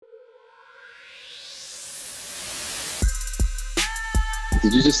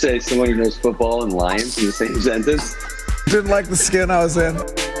Did you just say someone who knows football and Lions in the same sentence? Didn't like the skin I was in.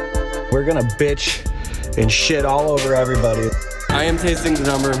 We're gonna bitch and shit all over everybody. I am tasting the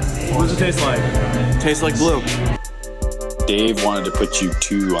number. What does it taste like? Tastes like blue. Dave wanted to put you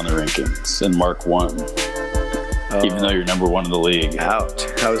 2 on the rankings and Mark 1, even though you're number 1 in the league. Ouch.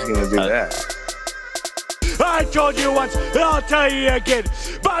 How was he going to do that? I told you once, and I'll tell you again.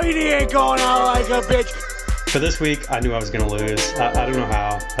 Bobby D ain't going out like a bitch. For this week, I knew I was going to lose. I don't know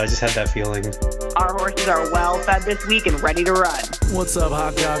how. I just had that feeling. Our horses are well fed this week and ready to run. What's up,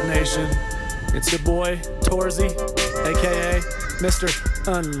 Hot Dog Nation? It's your boy, Torzy, a.k.a. Mr.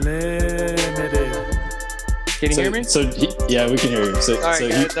 Unlimited. Can you hear me? Yeah, we can hear you. All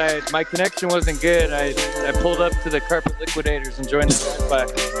right, guys, my connection wasn't good. I pulled up to the Carpet Liquidators and joined the drive-by.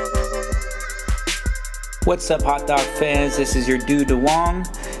 What's up, hot dog fans? This is your dude, Dewong,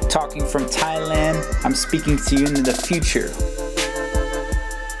 talking from Thailand. I'm speaking to you into the future.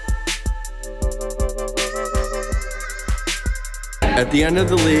 At the end of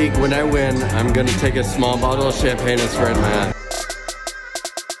the league, when I win, I'm going to take a small bottle of champagne and spread my eye.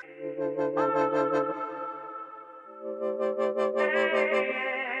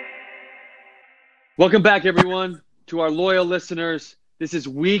 Welcome back, everyone, to our loyal listeners. This is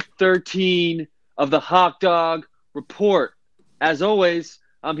week 13 of the Hot Dog Report. As always,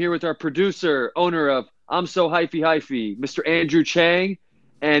 I'm here with our producer, owner of I'm So Hyphy, Mr. Andrew Chang,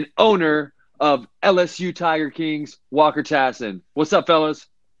 and owner of LSU Tiger Kings, Walker Tassin. What's up, fellas?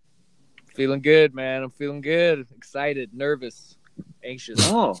 Feeling good, man. I'm feeling good. Excited, nervous, anxious.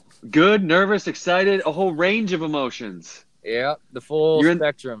 Oh, good, nervous, excited, a whole range of emotions. Yeah, the full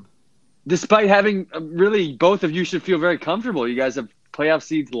spectrum. Despite having, really, both of you should feel very comfortable. You guys have playoff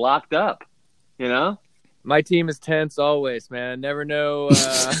seeds locked up, you know? My team is tense always, man. Never know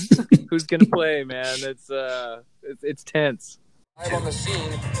who's going to play, man. It's tense. Live on the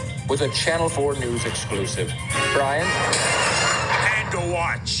scene with a Channel 4 News exclusive. Brian? And to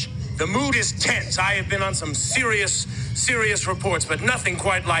watch. The mood is tense. I have been on some serious reports, but nothing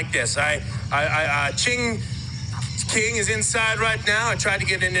quite like this. Ching King is inside right now. I tried to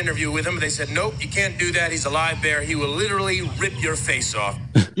get an interview with him, but they said, nope, you can't do that. He's a live bear. He will literally rip your face off.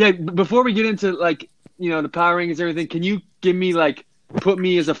 Yeah, before we get into, the power rankings and everything, can you give me, put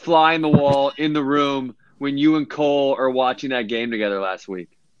me as a fly in the wall in the room when you and Cole are watching that game together last week?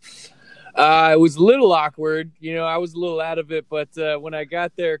 It was a little awkward. I was a little out of it, but when I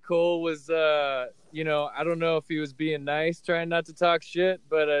got there, Cole was, I don't know if he was being nice, trying not to talk shit,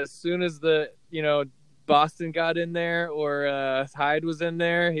 but as soon as Boston got in there or Hyde was in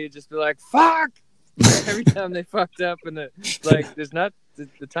there, he'd just be like, fuck! Every time they fucked up, and there's not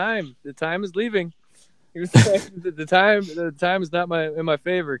the time. The time is leaving. He was like, the time is not in my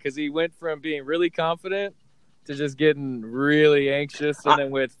favor, because he went from being really confident to just getting really anxious, and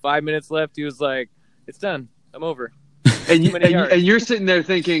then with 5 minutes left, he was like, "It's done. I'm over." And you're sitting there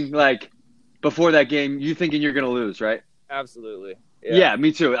thinking, before that game, you thinking you're going to lose, right? Absolutely. Yeah,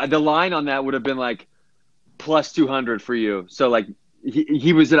 me too. The line on that would have been plus 200 for you. So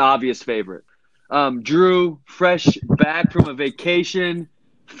he was an obvious favorite. Drew, fresh back from a vacation,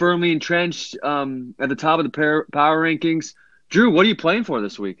 firmly entrenched at the top of the power rankings. Drew, what are you playing for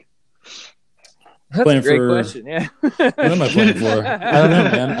this week? That's a great question. Yeah. What am I playing for? I don't know,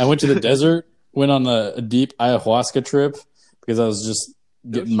 man. I went to the desert, went on a deep ayahuasca trip because I was just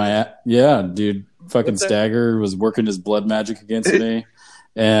getting dude. Fucking Stagger was working his blood magic against me,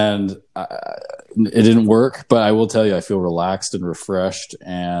 and it didn't work. But I will tell you, I feel relaxed and refreshed,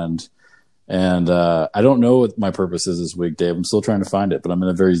 and I don't know what my purpose is this week, Dave. I'm still trying to find it, but I'm in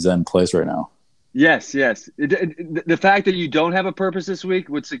a very zen place right now. Yes. The fact that you don't have a purpose this week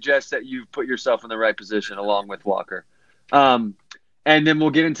would suggest that you've put yourself in the right position along with Walker. And then we'll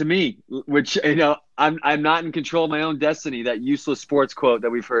get into me, which, I'm not in control of my own destiny, that useless sports quote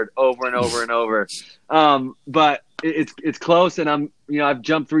that we've heard over and over and over. But it's close, and I've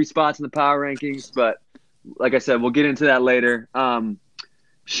jumped 3 spots in the power rankings, but like I said, we'll get into that later.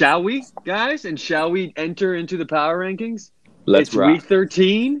 Shall we, guys? And shall we enter into the power rankings? Let's rock. Week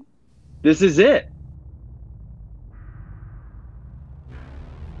 13. This is it.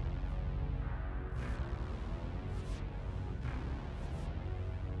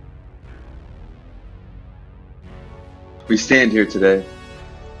 We stand here today,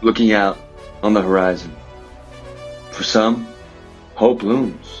 looking out on the horizon. For some, hope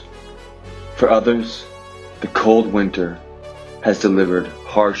looms. For others, the cold winter has delivered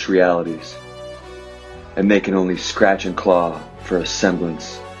harsh realities, and they can only scratch and claw for a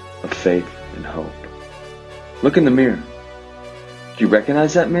semblance of faith and hope. Look in the mirror. Do you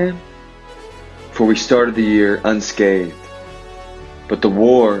recognize that man? For we started the year unscathed, But the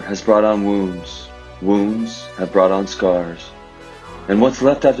war has brought on wounds. Wounds have brought on scars. And what's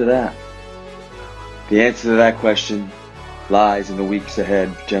left after that? The answer to that question lies in the weeks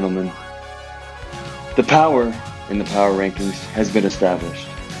ahead, gentlemen. The power in the power rankings has been established.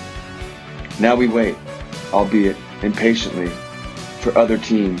 Now we wait, albeit impatiently, for other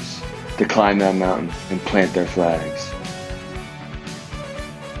teams to climb that mountain and plant their flags.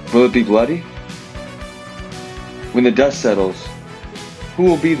 Will it be bloody? When the dust settles, who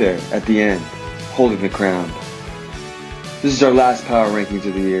will be there at the end, holding the crown? This is our last power rankings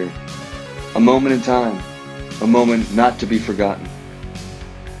of the year. A moment in time, a moment not to be forgotten.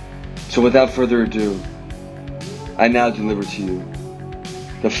 So without further ado, I now deliver to you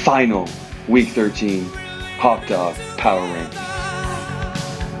the final Week 13 Hawk Dog Power Ranking.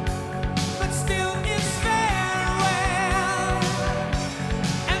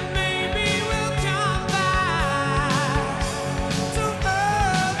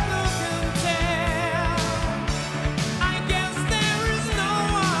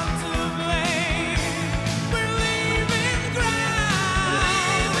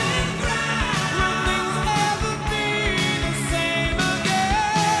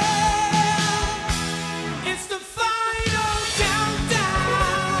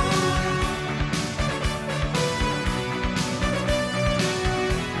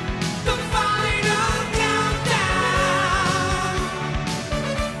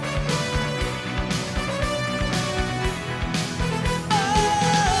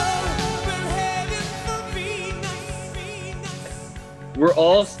 We're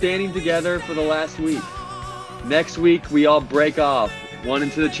all standing together for the last week. Next week, we all break off. One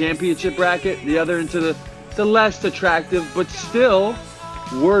into the championship bracket, the other into the less attractive, but still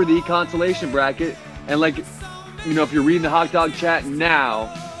worthy consolation bracket. And like, you know, if you're reading the Hawk Dog chat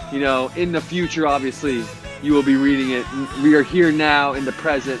now, you know, in the future, obviously, you will be reading it. We are here now in the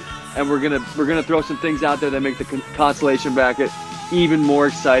present, and we're gonna throw some things out there that make the consolation bracket even more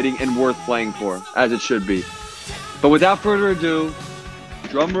exciting and worth playing for, as it should be. But without further ado,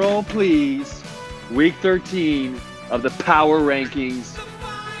 drum roll, please. Week 13 of the Power Rankings.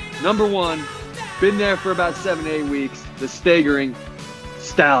 Number 1, been there for about 7 to 8 weeks, the staggering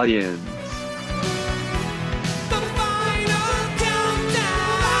Stallions.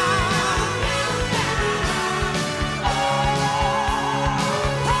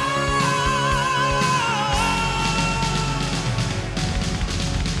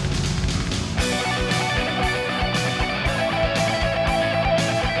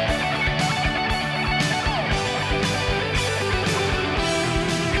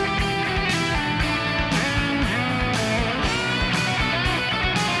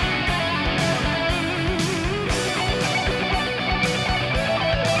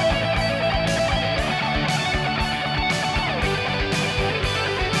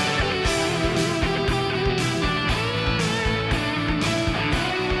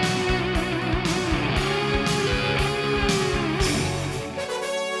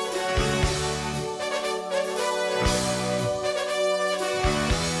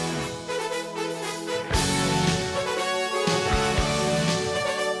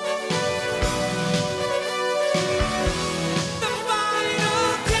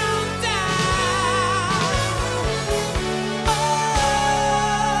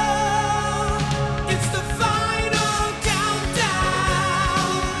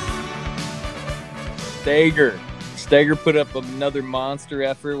 Stager put up another monster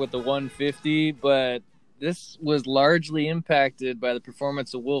effort with the 150, but this was largely impacted by the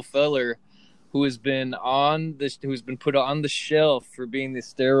performance of Will Feller, who has been put on the shelf for being the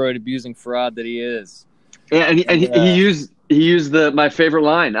steroid abusing fraud that he is. Yeah, and he used my favorite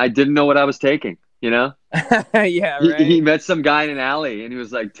line. I didn't know what I was taking. You know? Yeah, right. He met some guy in an alley, and he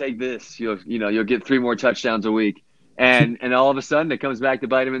was like, "Take this. You'll get 3 more touchdowns a week." And all of a sudden, it comes back to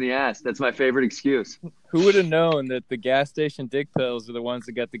bite him in the ass. That's my favorite excuse. Who would have known that the gas station dick pills are the ones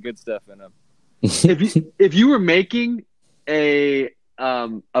that got the good stuff in them? If you were making a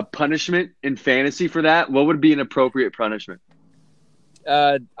punishment in fantasy for that, what would be an appropriate punishment?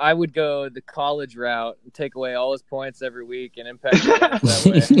 I would go the college route and take away all his points every week and impact him that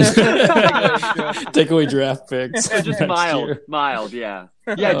way. Take away draft picks. Just mild, yeah.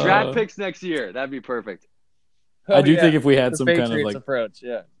 Yeah, draft picks next year. That'd be perfect. I do think if we had some kind of like approach,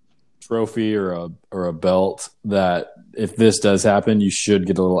 trophy or a belt, that if this does happen, you should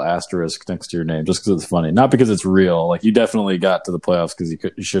get a little asterisk next to your name just because it's funny, not because it's real. Like, you definitely got to the playoffs because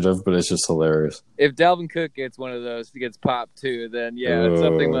you should have, but it's just hilarious. If Dalvin Cook gets one of those, he gets popped too, then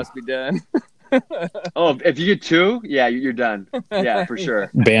something must be done. Oh, if you get 2, yeah, you're done. Yeah, for sure.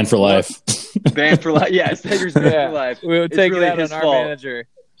 Banned for life. Banned for life. Yeah, Steger's banned Yeah. for life. We'll It's take really it out his on our fault. manager.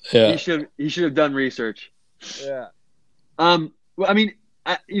 Yeah. He should have done research. Yeah. Well, I mean,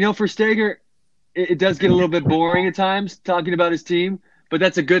 for Steger, it does get a little bit boring at times talking about his team, but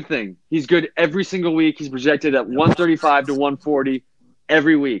that's a good thing. He's good every single week. He's projected at 135 to 140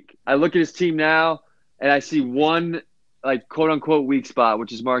 every week. I look at his team now, and I see one, like, quote-unquote weak spot,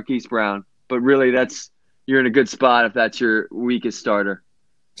 which is Marquise Brown. But really, you're in a good spot if that's your weakest starter.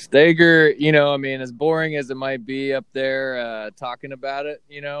 Steger, as boring as it might be up there talking about it,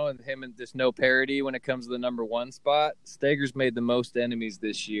 and him and just no parity when it comes to the number one spot, Steger's made the most enemies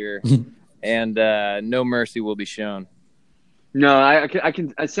this year, and no mercy will be shown. No,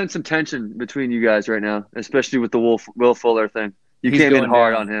 I sense some tension between you guys right now, especially with the Will Fuller thing. You came in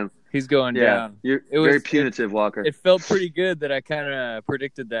hard on him. He's going down. You're very punitive, Walker. It felt pretty good that I kind of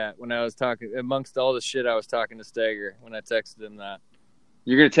predicted that when I was talking, amongst all the shit I was talking to Steger when I texted him that.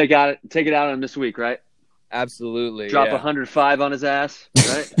 You're gonna take it out on him this week, right? Absolutely. Drop 105 on his ass,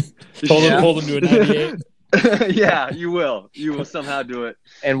 right? Hold him to a 98. Yeah, you will. You will somehow do it.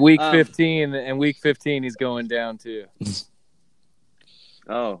 And week 15, he's going down too.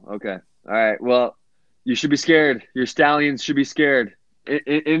 Oh, okay. All right. Well, you should be scared. Your stallions should be scared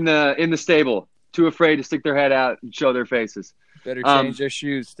in the stable. Too afraid to stick their head out and show their faces. Better change their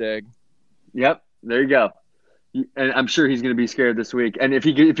shoes, Steg. Yep. There you go. And I'm sure he's going to be scared this week. And if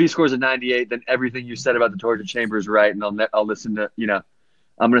he scores a 98, then everything you said about the torture chamber is right. And I'll listen to,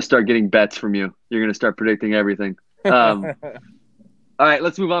 I'm going to start getting bets from you. You're going to start predicting everything. All right,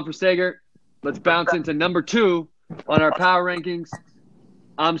 let's move on from Steger. Let's bounce into number 2 on our power rankings.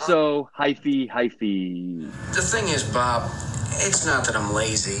 I'm so hyphy. The thing is, Bob, it's not that I'm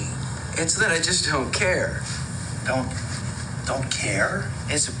lazy. It's that I just don't care. Don't care?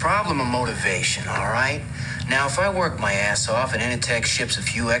 It's a problem of motivation, all right? Now, if I work my ass off and Initech ships a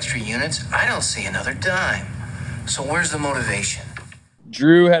few extra units, I don't see another dime. So where's the motivation?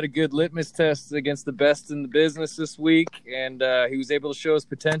 Drew had a good litmus test against the best in the business this week, and he was able to show his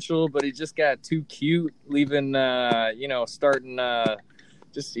potential, but he just got too cute leaving, starting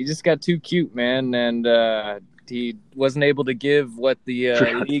he just got too cute, man, and he wasn't able to give what the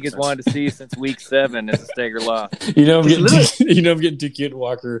league has wanted to see since week 7 as a Steger loss. I'm getting too cute.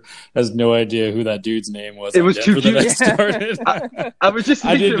 Walker has no idea who that dude's name was. It was too cute. I started. I was just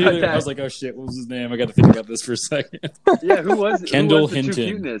thinking about that. I was like, oh shit, what was his name? I got to think about this for a second. Yeah, who was it? Kendall who was the Hinton.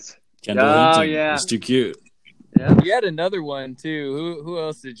 Cuteness? Kendall Hinton. Yeah. It's too cute. Yeah. You had another one too. Who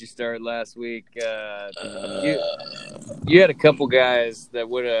else did you start last week? You had a couple guys that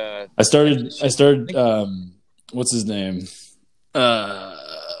would have. I started. What's his name?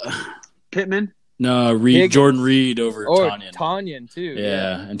 Pittman? No, Jordan Reed over Tanyan. Tanyan too.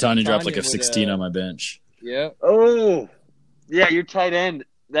 Yeah, and Tanyan dropped like a 16 on my bench. Yeah. Oh, yeah, your tight end.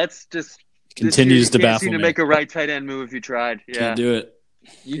 That's just continues to baffle me. To make a right tight end move if you tried. Yeah. Can't do it.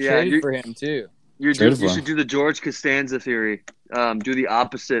 You traded for him too. You should do the George Costanza theory. Do the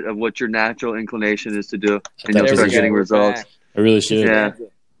opposite of what your natural inclination is to do, and you'll start getting results. I really should. Yeah.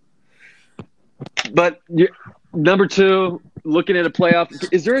 But number 2, looking at a playoff,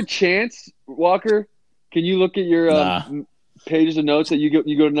 is there a chance, Walker? Can you look at your pages of notes that you go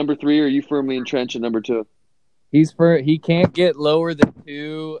to number 3, or are you firmly entrenched at number 2? He can't get lower than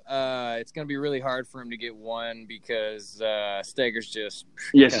 2. It's going to be really hard for him to get 1 because Steger's just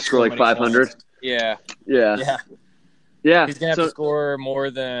he has to score like 500. Yeah. He's gonna have to score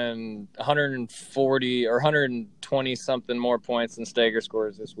more than 140 or 120 something more points than Steger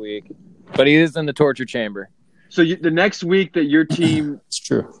scores this week. But he is in the torture chamber. So the next week that your team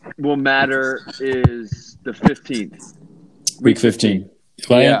will matter is the 15th. Week 15.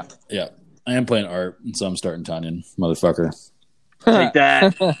 I am playing Art, and so I'm starting Tanyan, motherfucker. Take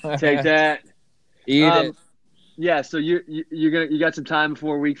that. Eat it. Yeah, so you got some time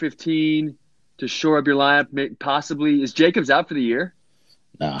before week 15 to shore up your lineup. Possibly is Jacobs out for the year?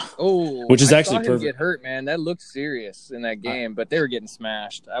 Nah. Oh, which is I actually saw him perfect. Get hurt, man. That looked serious in that game, but they were getting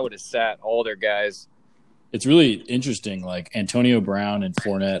smashed. I would have sat all their guys. It's really interesting. Like Antonio Brown and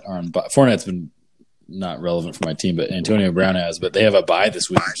Fournette are on. Fournette's been not relevant for my team, but Antonio Brown has. But they have a bye this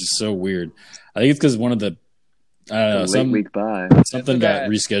week, which is so weird. I think it's because one of the late week bye. Something got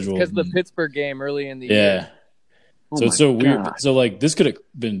rescheduled because of the Pittsburgh game early in the year. Yeah. So it's so weird. So like this could have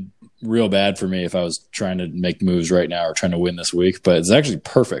been real bad for me if I was trying to make moves right now or trying to win this week. But it's actually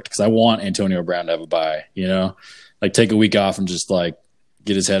perfect because I want Antonio Brown to have a bye. Like take a week off and just like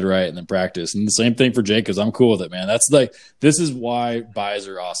get his head right and then practice. And the same thing for Jacobs. I'm cool with it, man. That's like this is why buys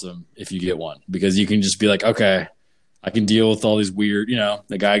are awesome if you get one because you can just be like, okay, I can deal with all these weird,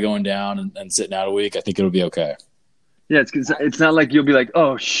 the guy going down and sitting out a week. I think it'll be okay. Yeah, it's not like you'll be like,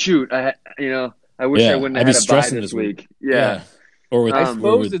 oh shoot, I wish I wouldn't have had a bye this week. Yeah. Or with, I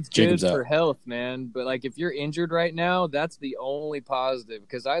suppose it's Jacobs good out. for health, man. But like, if you're injured right now, that's the only positive.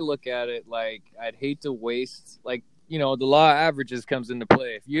 Because I look at it like I'd hate to waste. Like, the law of averages comes into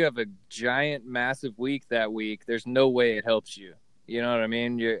play. If you have a giant, massive week that week, there's no way it helps you. You know what I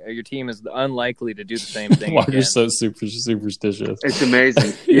mean? Your team is unlikely to do the same thing. Walker's so superstitious. It's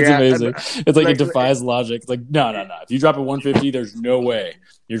amazing. It's amazing. It's like it defies logic. It's like no. If you drop a 150, there's no way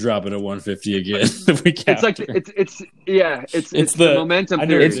you're dropping a 150 again the week after. It's the momentum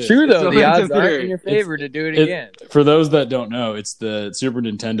theory. It's true though. The odds are in your favor to do it again. For those that don't know, it's the Super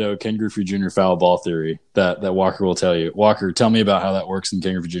Nintendo Ken Griffey Jr. foul ball theory that Walker will tell you. Walker, tell me about how that works in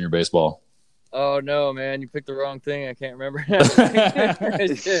Ken Griffey Jr. baseball. Oh no, man! You picked the wrong thing. I can't remember.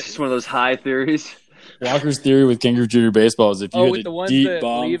 It's just one of those high theories. Walker's theory with Ken Griffey Jr. baseball is if you hit a deep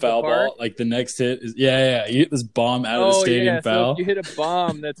bomb foul ball, like the next hit is you hit this bomb out of the stadium foul. So if you hit a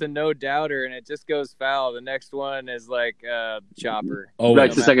bomb that's a no doubter and it just goes foul, the next one is like chopper. Oh, right,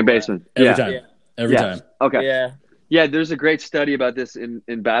 to second baseman. Every time. Okay. Yeah. There's a great study about this in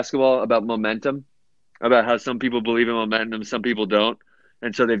basketball about momentum, about how some people believe in momentum, some people don't.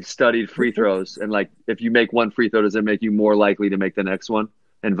 And so they've studied free throws, and like if you make one free throw, does it make you more likely to make the next one,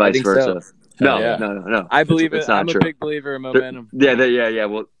 and vice versa? So. No. I believe it's not I'm true. a big believer in momentum. Yeah.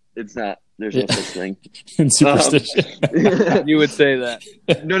 Well, it's not. There's no such thing. In superstition. You would say that.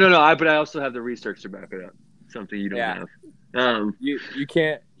 No. But I also have the research to back it up. Something you don't have. You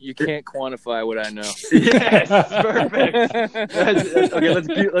can't quantify what I know. Yes, perfect.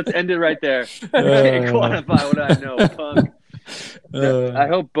 Okay, let's end it right there. You can't quantify what I know, punk. I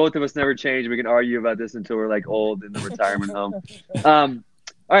hope both of us never change. We can argue about this until we're like old in the retirement home. All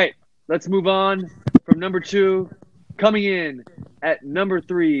right, let's move on from number 2. Coming in at number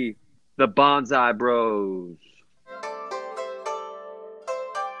 3, the Bonsai Bros.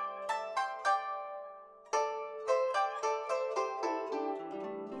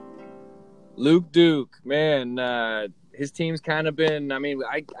 Luke Duke, man, his team's kind of been. I mean,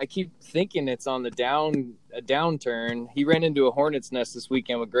 I keep thinking it's on a downturn. He ran into a hornet's nest this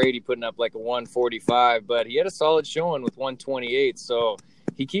weekend with Grady, putting up like a 145, but he had a solid showing with 128. So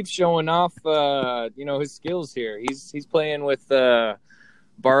he keeps showing off, his skills here. He's playing with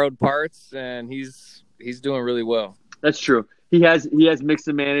borrowed parts, and he's doing really well. That's true. He has mixed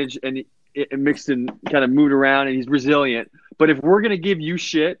and managed, and mixed and kind of moved around, and he's resilient. But if we're gonna give you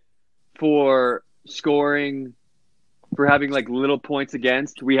shit for scoring, for having like little points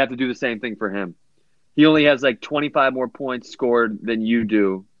against, we have to do the same thing for him. He only has like 25 more points scored than you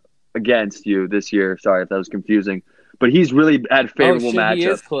do against you this year. Sorry if that was confusing, but he's really had favorable matchups. He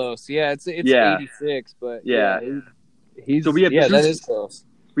is close. Yeah, it's 86, but he's so we have that is close.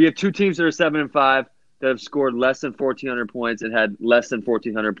 We have 2 teams that are 7-5 that have scored less than 1,400 points and had less than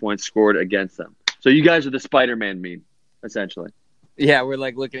 1,400 points scored against them. So you guys are the Spider-Man meme, essentially. Yeah, we're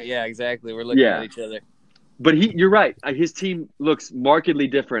like looking. Yeah, exactly. We're looking at each other. But you're right. His team looks markedly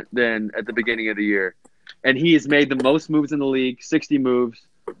different than at the beginning of the year, and he has made the most moves in the league, 60 moves.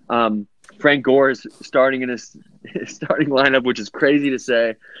 Frank Gore is starting in his starting lineup, which is crazy to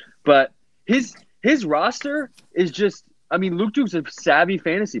say, but his roster is just. I mean, Luke Duke's a savvy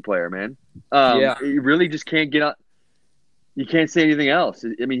fantasy player, man. You really just can't get on. You can't say anything else.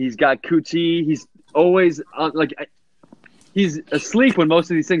 I mean, he's got QT. He's always on, like. He's asleep when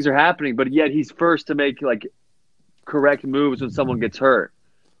most of these things are happening, but yet he's first to make like correct moves when someone gets hurt,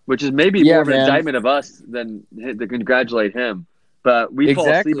 which is maybe more of an indictment of us than to congratulate him. But we fall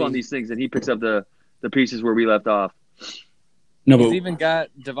asleep on these things, and he picks up the pieces where we left off. No, he's even got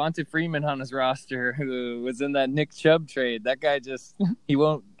Devonta Freeman on his roster, who was in that Nick Chubb trade. That guy he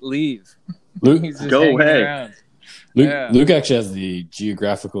won't leave. Luke, he's just go away. Around. Luke actually has the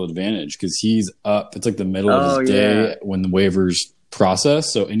geographical advantage because he's up. It's like the middle of his day when the waivers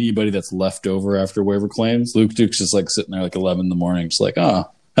process. So anybody that's left over after waiver claims, Luke Duke's just like sitting there like 11 in the morning, just like,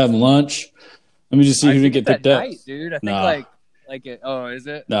 having lunch. Let me just see who didn't get picked up. Night, dude. I think is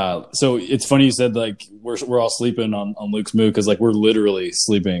it? Nah. So it's funny you said like we're all sleeping on Luke's move because like we're literally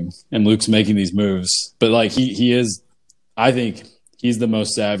sleeping and Luke's making these moves. But like he is, I think he's the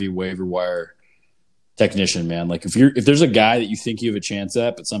most savvy waiver wire technician, man. Like if there's a guy that you think you have a chance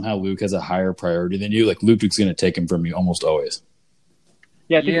at, but somehow Luke has a higher priority than you, like Luke Duke's going to take him from you almost always.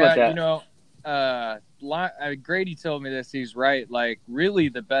 Yeah, think about that. You know, Grady told me this. He's right. Like really,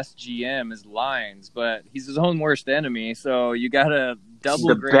 the best GM is Lines, but he's his own worst enemy. So you got to double.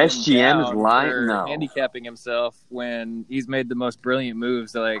 The best GM is Lines. No, handicapping himself when he's made the most brilliant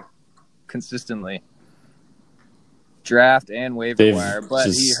moves, like consistently. Draft and waiver wire, but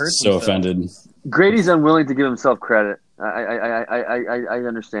he hurts so himself. Offended. Grady's unwilling to give himself credit. I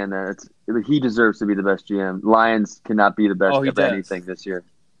understand that. He deserves to be the best GM. Lions cannot be the best of anything this year.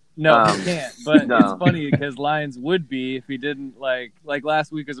 No, he can't. But it's funny because Lions would be if he didn't like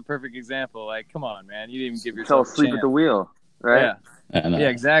last week was a perfect example. Like, come on, man, you didn't even give yourself asleep at the wheel, right? Yeah,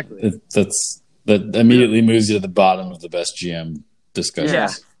 exactly. That immediately moves you to the bottom of the best GM discussion.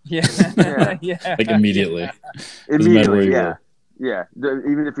 Yeah. Like immediately. Doesn't matter where you were. Yeah.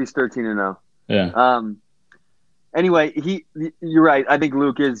 Even if he's 13-0. Yeah. Anyway, you're right. I think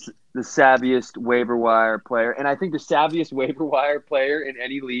Luke is the savviest waiver wire player, and I think the savviest waiver wire player in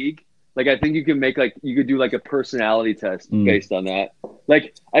any league. Like, I think you could do a personality test based on that.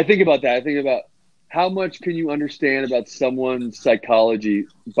 Like, I think about that. I think about how much can you understand about someone's psychology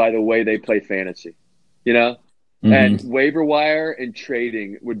by the way they play fantasy, you know? Mm-hmm. And waiver wire and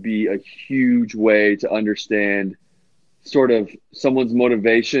trading would be a huge way to understand sort of someone's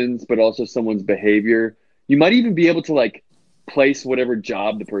motivations, but also someone's behavior. You might even be able to like place whatever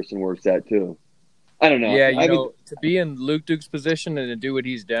job the person works at too. I don't know. Yeah, to be in Luke Duke's position and to do what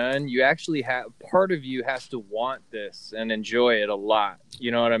he's done, you actually have part of you has to want this and enjoy it a lot.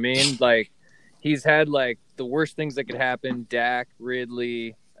 You know what I mean? Like, he's had like the worst things that could happen: Dak,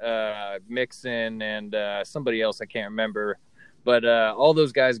 Ridley, Mixon, and somebody else I can't remember. But all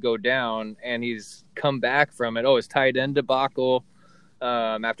those guys go down, and he's come back from it. Oh, his tight end debacle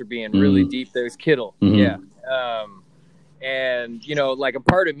after being really deep. There's Kittle. Mm-hmm. Yeah. And, like a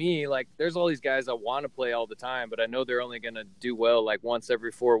part of me, like there's all these guys I want to play all the time, but I know they're only going to do well like once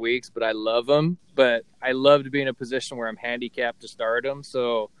every 4 weeks, but I love them. But I love to be in a position where I'm handicapped to start them.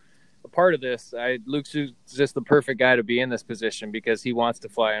 So a part of this, Luke's just the perfect guy to be in this position because he wants to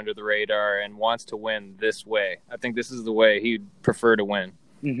fly under the radar and wants to win this way. I think this is the way he'd prefer to win,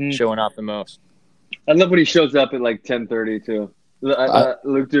 showing off the most. I love when he shows up at like 10:30 too.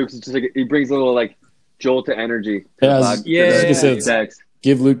 Luke Dukes is just like, he brings a little like jolt to energy.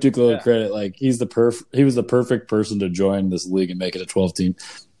 Give Luke Duke a little credit. Like he was the perfect person to join this league and make it a 12 team.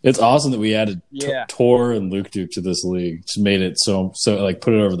 It's awesome that we added Tor and Luke Duke to this league. Just made it so like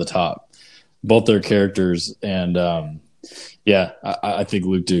put it over the top. Both their characters and I think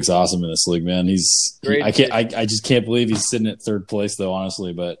Luke Duke's awesome in this league, man. I just can't believe he's sitting at third place though,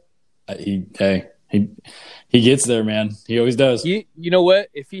 honestly. But he gets there, man. He always does. You know what?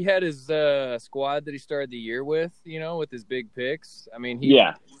 If he had his squad that he started the year with, with his big picks, I mean, he'd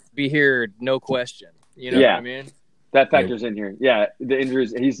be here, no question. You know what I mean? That factors in here. Yeah, the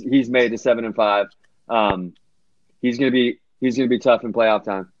injuries. He's made to 7-5. He's gonna be tough in playoff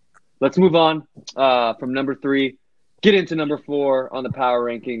time. Let's move on from number 3. Get into number 4 on the power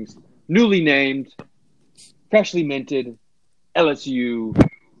rankings. Newly named, freshly minted, LSU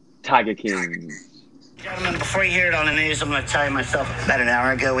Tiger Kings. Gentlemen, before you hear it on the news, I'm going to tell you myself. About an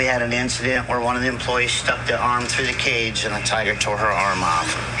hour ago, we had an incident where one of the employees stuck their arm through the cage and the tiger tore her arm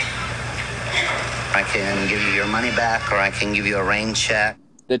off. I can give you your money back or I can give you a rain check.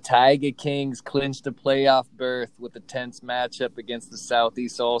 The Tiger Kings clinched a playoff berth with a tense matchup against the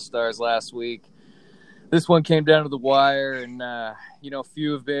Southeast All-Stars last week. This one came down to the wire, and,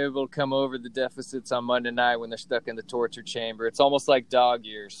 few have been able to come over the deficits on Monday night when they're stuck in the torture chamber. It's almost like dog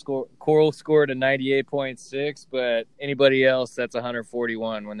years. Coral scored a 98.6, but anybody else, that's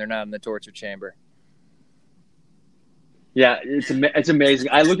 141 when they're not in the torture chamber. Yeah, it's amazing.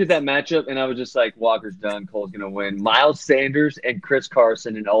 I looked at that matchup, and I was just like, Walker's done. Cole's going to win. Miles Sanders and Chris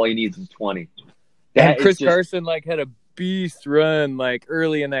Carson, and all he needs is 20. And Chris Carson, had a beast run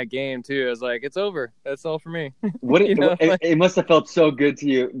early in that game too. I was like, it's over. That's all for me. It must have felt so good to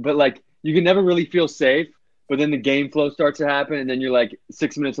you, but you can never really feel safe. But then the game flow starts to happen, and then you're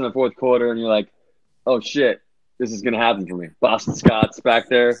 6 minutes in the fourth quarter, and you're like, oh shit, this is gonna happen for me. Boston Scott's back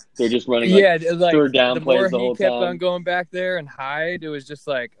there. They're just running third down plays the whole time. The more he kept on going back there and hide, it was just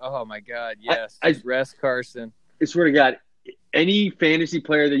like, oh my god, yes, rest Carson. I swear to God, any fantasy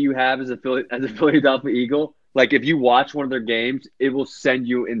player that you have as a Philadelphia Eagle. If you watch one of their games, it will send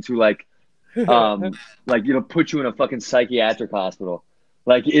you into put you in a fucking psychiatric hospital.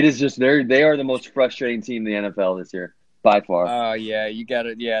 It is just they are the most frustrating team in the NFL this year by far. Oh yeah, you got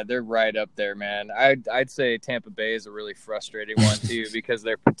it. Yeah, they're right up there, man. I'd say Tampa Bay is a really frustrating one too because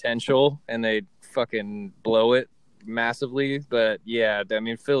their potential and they fucking blow it massively. But yeah, I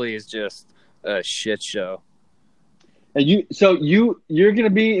mean Philly is just a shit show. And you're going to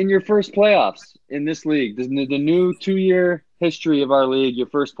be in your first playoffs in this league. The new 2-year history of our league, your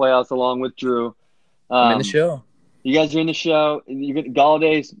first playoffs along with Drew. I'm in the show. You guys are in the show.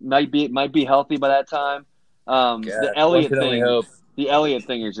 Galladay might be healthy by that time. The Elliott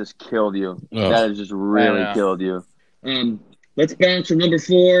thing has just killed you. Oh, that has just really killed you. Let's bounce from number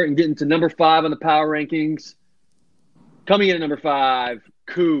 4 and get into number 5 on the power rankings. Coming in at number 5,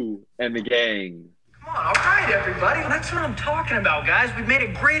 Koo and the Gang. Come on, all right, everybody. That's what I'm talking about, guys. We've made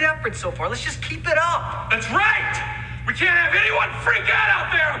a great effort so far. Let's just keep it up. That's right. We can't have anyone freak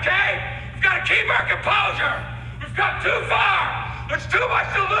out there, okay? We've got to keep our composure. We've come too far. There's too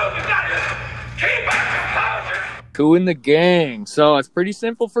much to lose. We've got to keep our composure. Koo and the Gang. So it's pretty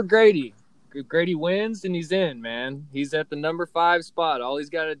simple for Grady. If Grady wins, then he's in, man. He's at the number 5 spot. All he's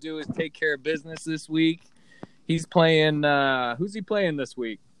got to do is take care of business this week. He's playing who's he playing this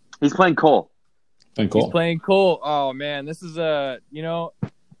week? He's playing Cole. He's playing Cole. Oh, man, this is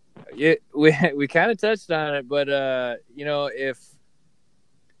we kind of touched on it, but if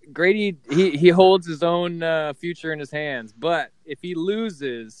Grady he holds his own future in his hands, but if he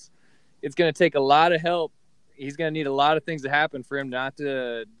loses, it's going to take a lot of help. He's going to need a lot of things to happen for him not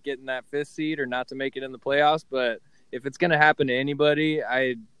to get in that 5th seed or not to make it in the playoffs. But if it's going to happen to anybody,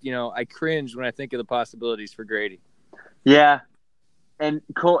 I cringe when I think of the possibilities for Grady. Yeah. And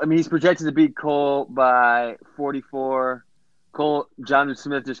Cole, he's projected to beat Cole by 44. Jonnu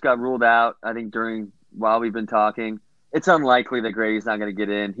Smith just got ruled out, I think, while we've been talking. It's unlikely that Grady's not going to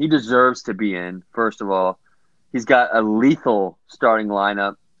get in. He deserves to be in, first of all. He's got a lethal starting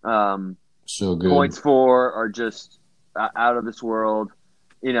lineup. So good. Points for are just out of this world.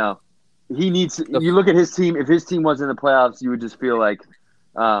 He needs – you look at his team. If his team wasn't in the playoffs, you would just feel like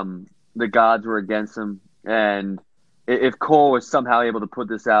the gods were against him. And if Cole was somehow able to put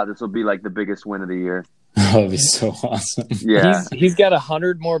this out, this will be like the biggest win of the year. That would be so awesome. Yeah. He's got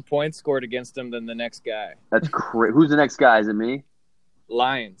 100 more points scored against him than the next guy. That's crazy. Who's the next guy? Is it me?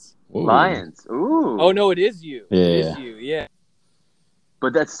 Lions. Ooh. Lions. Ooh. Oh, no, it is you. Yeah. It is you, yeah.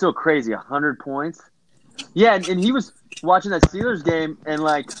 But that's still crazy. 100 points. Yeah, and he was watching that Steelers game, and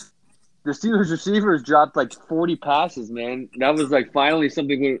the Steelers receivers dropped 40 passes, man. That was finally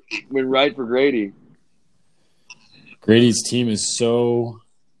something went right for Grady. Grady's team is so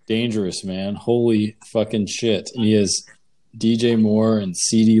dangerous, man. Holy fucking shit. And he has DJ Moore and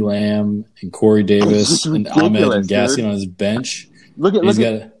CeeDee Lamb and Corey Davis and Ahmed and Gaskin on his bench. Look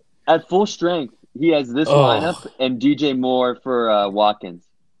at full strength. He has this lineup and DJ Moore for Watkins.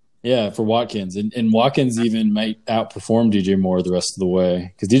 Yeah, for Watkins. And Watkins even might outperform DJ Moore the rest of the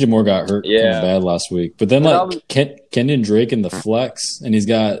way because DJ Moore got hurt kind of bad last week. But then, Kenyon Drake in the flex, and he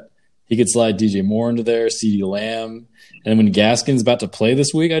could slide DJ Moore into there, CeeDee Lamb. And when Gaskin's about to play this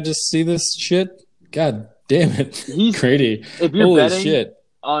week, I just see this shit. God damn it. He's Grady. If you're Holy betting shit.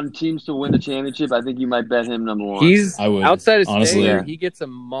 on teams to win the championship, I think you might bet him number 1. I would. Outside of honestly. Stater, he gets a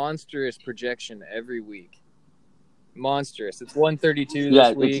monstrous projection every week. Monstrous. It's 132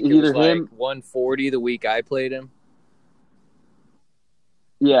 this week. It was 140 the week I played him.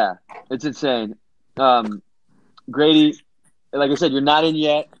 Yeah, it's insane. Grady, like I said, you're not in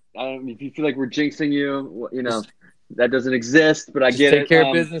yet. If you feel like we're jinxing you, that doesn't exist, but I get it. Take care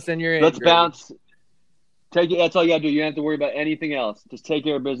of business and you're in. Let's Grady. bounce. That's all you got to do. You don't have to worry about anything else. Just take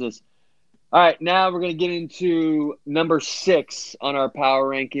care of business. All right, now we're going to get into number 6 on our power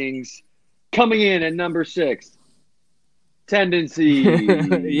rankings. Coming in at number 6, Tendency.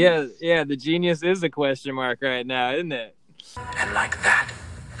 Yeah, the genius is a question mark right now, isn't it? And like that,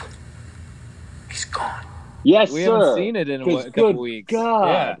 he's gone. Yes, we sir. haven't seen it in a couple weeks. God.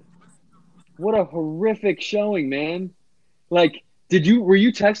 Yeah. What a horrific showing, man. Were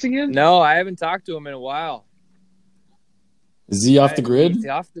you texting him? No, I haven't talked to him in a while. Is he off the grid?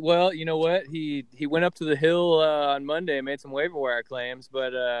 Well, you know what? He went up to the hill on Monday and made some waiver wire claims,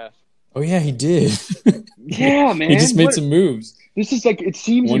 but oh yeah, he did. Yeah, man. He just made some moves. This is it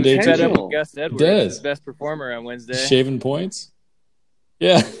seems one day set up intentional. with Gus Edwards, his best performer on Wednesday. Shaving points?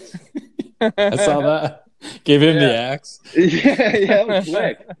 Yeah. I saw that. Gave him the axe. Yeah, that was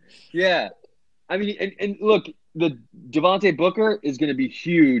quick. Yeah. I mean, and look, the Devontae Booker is going to be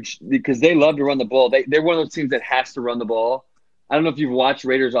huge because they love to run the ball. They're one of those teams that has to run the ball. I don't know if you've watched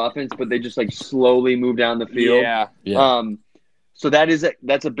Raiders offense, but they just slowly move down the field. Yeah. So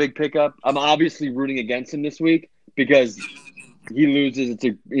that's a big pickup. I'm obviously rooting against him this week because he loses.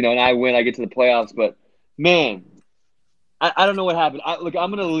 And I win. I get to the playoffs. But man, I don't know what happened. I'm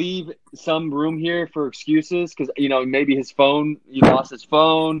going to leave some room here for excuses because maybe he lost his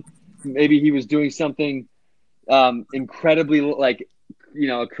phone. Maybe he was doing something incredibly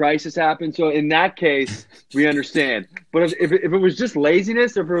a crisis happened. So in that case, we understand. But if it was just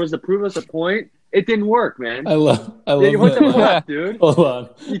laziness, or if it was to prove us a point, it didn't work, man. I love what that. the fuck, dude? Hold on.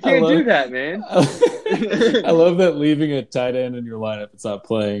 You can't do that, man. I love that leaving a tight end in your lineup that's not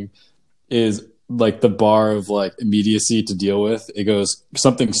playing is like the bar of like immediacy to deal with. It goes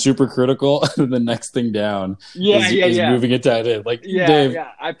something super critical, and the next thing down is moving it tight in. Like, Dave,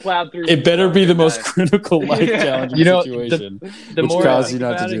 I plowed through. It better be the most critical life challenging situation. The which more caused I you think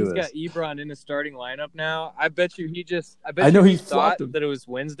not to about it, do he's this. got Ebron in his starting lineup now. I bet you he thought flopped him. that it was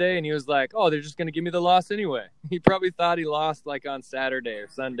Wednesday, and he was like, "Oh, they're just going to give me the loss anyway." He probably thought he lost like on Saturday or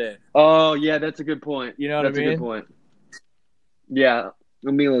Sunday. Oh yeah, that's a good point. You know what I mean? That's a good point. Yeah,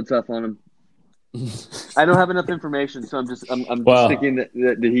 I'm being a little tough on him. I don't have enough information, so I'm just thinking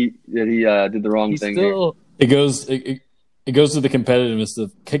that he did the wrong thing. It goes to the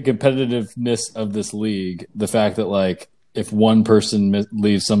competitiveness of this league. The fact that like if one person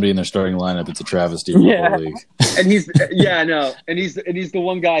leaves somebody in their starting lineup, it's a travesty for the whole league. And he's he's the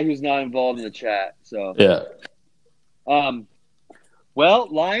one guy who's not involved in the chat. So yeah. Well,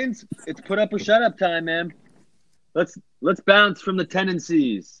 Lions, it's put up or shut up time, man. Let's bounce from the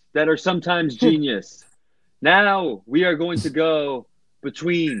tendencies that are sometimes genius. Now we are going to go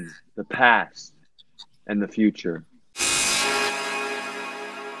between the past and the future.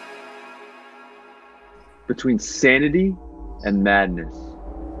 Between sanity and madness.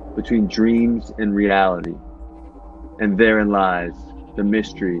 Between dreams and reality. And therein lies the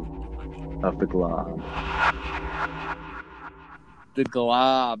mystery of the glob. The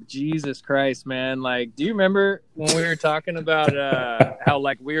glob, Jesus Christ, man! Like, do you remember when we were talking about how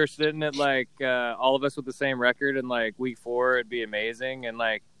like we were sitting at like all of us with the same record, and like week 4 it'd be amazing, and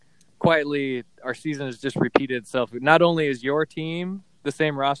like quietly our season has just repeated itself. Not only is your team the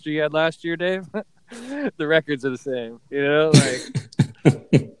same roster you had last year, Dave, the records are the same. You know,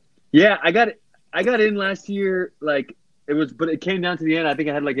 like yeah, I got in last year like. But it came down to the end. I think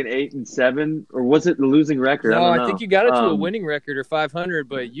I had like an 8-7, or was it the losing record? No, I don't know. I think you got it to a winning record or 500.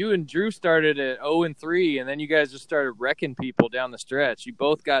 But you and Drew started at 0-3, and then you guys just started wrecking people down the stretch. You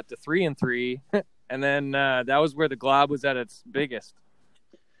both got to 3-3, and then that was where the glob was at its biggest.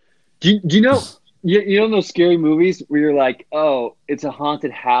 Do you know? You know those scary movies where you're like, oh, it's a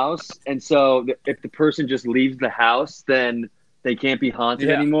haunted house, and so if the person just leaves the house, then they can't be haunted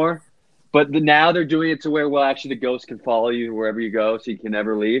anymore. But now they're doing it to where, well, actually the ghost can follow you wherever you go, so you can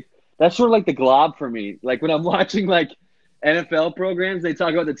never leave. That's sort of like the glob for me. Like when I'm watching like NFL programs, they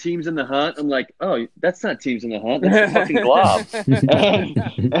talk about the teams in the hunt. I'm like, oh, that's not teams in the hunt. That's the fucking glob.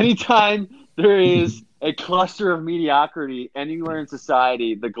 And anytime there is a cluster of mediocrity anywhere in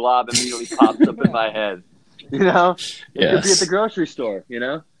society, the glob immediately pops up in my head. You know? It could be at the grocery store, you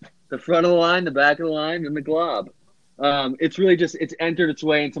know? The front of the line, the back of the line, and the glob. It's really just it's entered its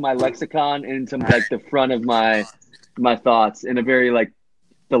way into my lexicon and into like the front of my thoughts in a very like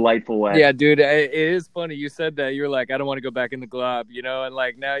delightful way. Yeah, dude, it is funny. You said that you were like, I don't want to go back in the glob, you know, and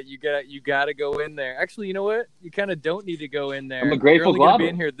like now you got to go in there. Actually, you know what? You kind of don't need to go in there. I'm a grateful You're only globber. gonna be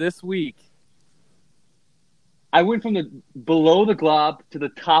in here this week. I went from the below the glob to the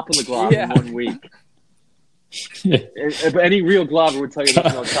top of the glob in 1 week. If any real globber would tell you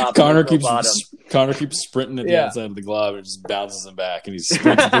there's no top. Connor no bottom. Connor keeps sprinting at the outside of the glob and it just bounces him back, and he's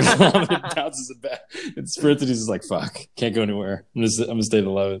sprinting to the glob and it bounces him back and sprints, and he's just like, "Fuck, can't go anywhere. I'm gonna stay at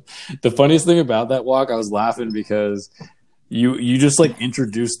 11." The funniest thing about that walk, I was laughing because you just like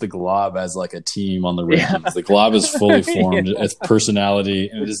introduced the glob as like a team on the rankings. Yeah. The glob is fully formed, its personality,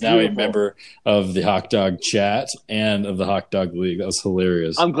 and it is now a member of the Hawk Dog chat and of the Hawk Dog League. That was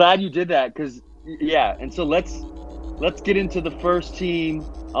hilarious. I'm glad you did that because. Yeah, and so let's get into the first team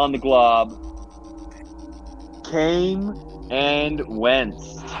on the glob. Came and went.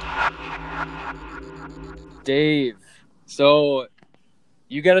 Dave, so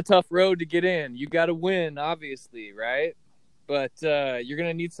you got a tough road to get in. You got to win, obviously, right? But you're going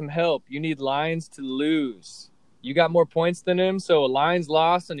to need some help. You need Lions to lose. You got more points than him, so a Lions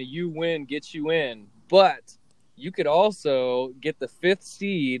loss and a you win gets you in. But you could also get the 5th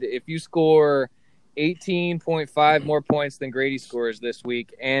seed if you score 18.5 more points than Grady scores this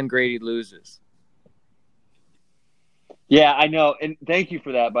week and Grady loses. Yeah, I know. And thank you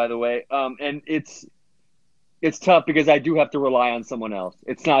for that, by the way. And it's tough because I do have to rely on someone else.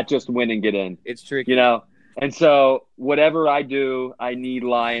 It's not just win and get in. It's tricky. You know? And so whatever I do, I need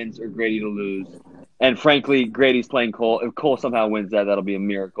Lions or Grady to lose. And frankly, Grady's playing Cole. If Cole somehow wins that'll be a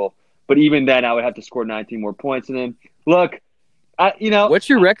miracle. But even then, I would have to score 19 more points than him. Look, what's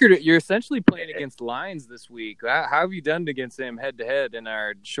your record? You're essentially playing against Lions this week. How have you done against him head-to-head in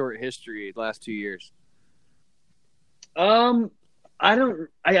our short history the last 2 years? I don't.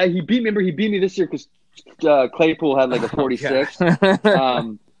 He beat me this year because Claypool had like a 46.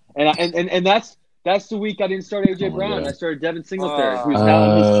 And that's the week I didn't start AJ Brown. I started Devin Singletary, who's now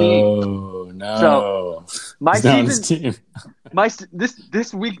on his team. Oh no! So My He's now on his season, team.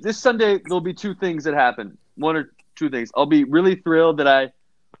 this Sunday, there'll be two things that happen. One or two things. I'll be really thrilled that I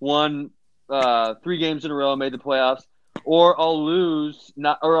won 3 games in a row and made the playoffs, or I'll lose,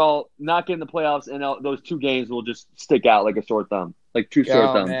 I'll not get in the playoffs, and those 2 games will just stick out like a sore thumb, like 2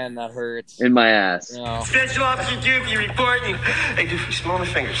 sore thumbs. Oh man, that hurts. In my ass. No. Special Officer Doofy reporting. Hey, Doofy, smell my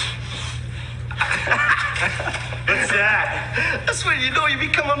fingers. What's that? That's when you know you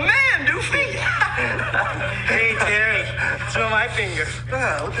become a man, Doofy. Hey, Terry, smell my finger.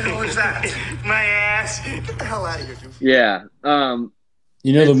 What the hell is that? My ass. Get the hell out of here, Doofy. Yeah.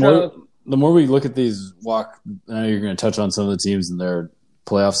 The more we look at these I know you're going to touch on some of the teams and their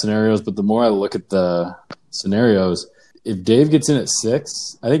playoff scenarios, but the more I look at the scenarios, if Dave gets in at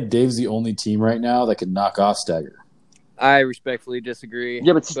 6, I think Dave's the only team right now that can knock off Stagger. I respectfully disagree.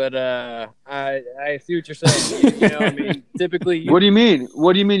 Yeah, but I see what you're saying. I mean, typically. What do you mean?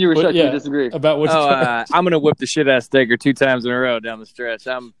 What do you mean you respectfully disagree? About what? I'm gonna whip the shit out of Steger 2 times in a row down the stretch.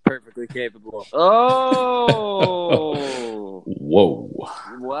 I'm perfectly capable. Oh. Whoa.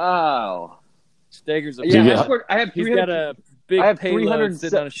 Wow. Steger's a. Yeah, he's got a big payload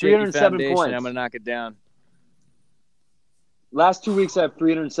sitting on a shaky foundation. Points. I'm gonna knock it down. Last 2 weeks, I have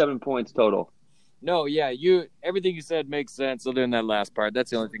 307 points total. No, yeah, everything you said makes sense other than that last part. That's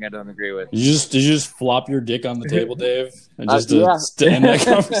the only thing I don't agree with. Did you just flop your dick on the table, Dave? And just to end that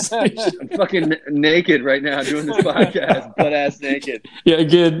conversation? I'm fucking naked right now doing this podcast, butt-ass naked. Yeah,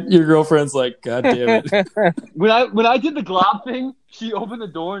 again, your girlfriend's like, God damn it. When I did the glob thing, she opened the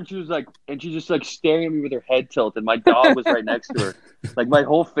door and she was like, just like staring at me with her head tilted. My dog was right next to her. Like my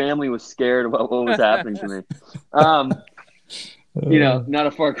whole family was scared about what was happening to me. Not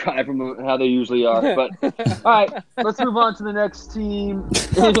a far cry from how they usually are. But all right, let's move on to the next team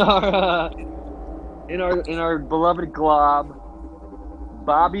in our beloved glob,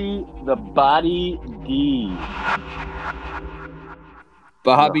 Bobby the Body D.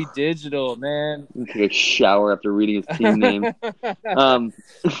 Bobby Digital, man. Take a shower after reading his team name. Bob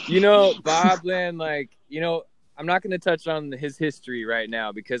Land, I'm not going to touch on his history right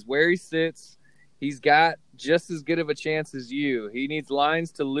now because where he sits, he's got just as good of a chance as you. He needs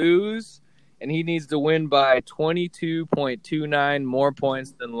lines to lose, and he needs to win by 22.29 more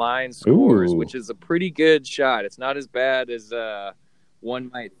points than line scores, which is a pretty good shot. It's not as bad as one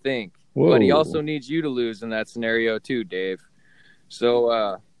might think. Whoa. But he also needs you to lose in that scenario too, Dave.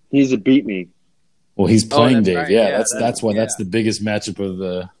 So he needs to beat me. Well, he's playing Dave. Right. Yeah, that's why that's the biggest matchup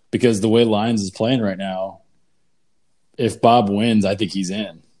of because the way Lions is playing right now, if Bob wins, I think he's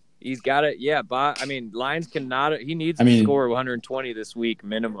in. He's got it. Yeah, Bob. I mean, Lions cannot. He needs to score 120 this week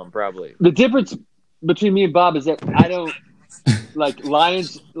minimum, probably. The difference between me and Bob is that I don't like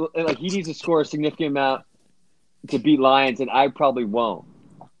Lions. Like he needs to score a significant amount to beat Lions, and I probably won't.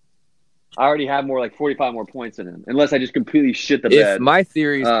 I already have 45 more points in him, unless I just completely shit the bed. If my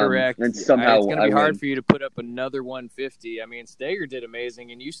theory is correct, and somehow it's going to be hard for you to put up another 150. I mean, Steger did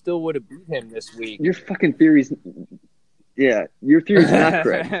amazing, and you still would have beat him this week. Your fucking theories. Yeah, your theory's not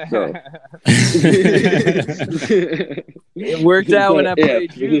correct. So. It worked out when I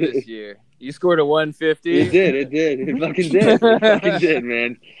played you this year. You scored a 150. It did. It fucking did. It fucking did,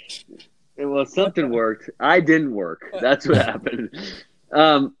 man. Well, something worked. I didn't work. That's what happened.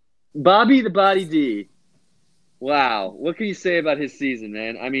 Bobby the Body D. Wow. What can you say about his season,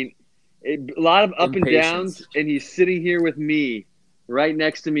 man? I mean, a lot of up and downs, and he's sitting here with me, right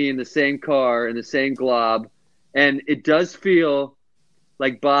next to me in the same car, in the same glob. And it does feel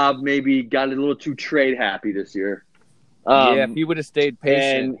like Bob maybe got a little too trade happy this year. If he would have stayed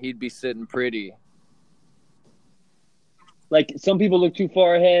patient, he'd be sitting pretty. Like some people look too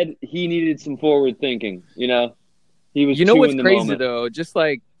far ahead. He needed some forward thinking. He was. What's in the crazy moment. though? Just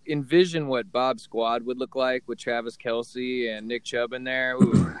like envision what Bob's squad would look like with Travis Kelce and Nick Chubb in there.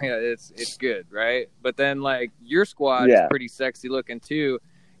 Ooh, it's good, right? But then your squad is pretty sexy looking too.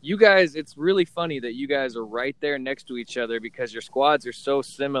 You guys, it's really funny that you guys are right there next to each other because your squads are so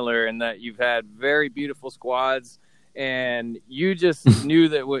similar and that you've had very beautiful squads and you just knew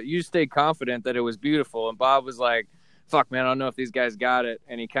that you stayed confident that it was beautiful. And Bob was like, fuck, man, I don't know if these guys got it.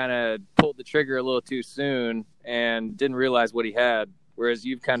 And he kind of pulled the trigger a little too soon and didn't realize what he had, whereas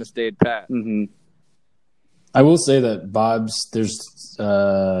you've kind of stayed pat. Mm-hmm. I will say that there's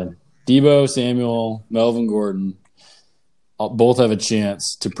Debo Samuel, Melvin Gordon, both have a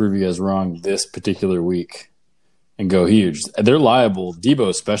chance to prove you guys wrong this particular week and go huge. They're liable. Debo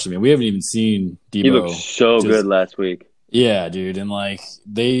especially. Man, we haven't even seen Debo. He looked so good last week. Yeah, dude. And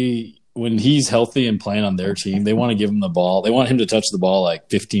when he's healthy and playing on their team, they want to give him the ball. They want him to touch the ball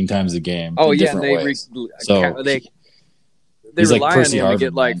 15 times a game. Oh, in yeah. different ways. they He's like rely Percy on him to Harvin,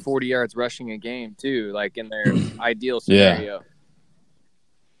 get like man. 40 yards rushing a game too, like in their ideal scenario.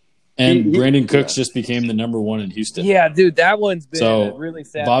 And Brandon Cooks just became the number one in Houston. Yeah, dude, that one's been So, a really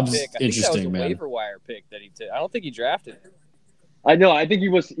sad Bob's pick. I think interesting, that was a man. waiver wire pick that he took. I don't think he drafted him. I know. I think he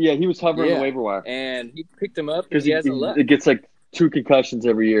was. Yeah, he was hovering on the waiver wire And he picked him up because he hasn't left. it gets like 2 concussions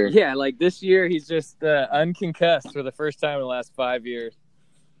every year. Yeah, like this year he's just unconcussed for the first time in the last 5 years.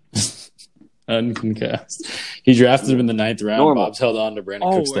 Unconcussed. He drafted him in the 9th round. Normal. Bob's held on to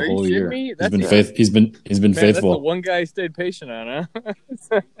Brandon Cooks the are you whole kidding year. me? He's That's been a- He's been Man, that's the faithful. one guy he stayed patient on,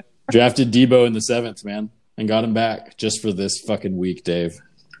 huh? Drafted Debo in the 7th, man, and got him back just for this fucking week, Dave.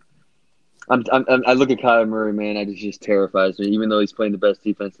 I look at Kyler Murray, man. It just terrifies me. Even though he's playing the best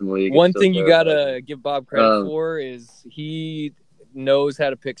defense in the league. One it still thing you terrifies gotta me. give Bob credit for is he knows how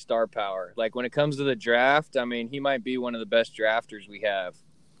to pick star power. Like when it comes to the draft, I mean, he might be one of the best drafters we have.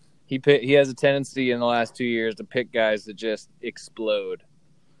 He has a tendency in the last 2 years to pick guys that just explode.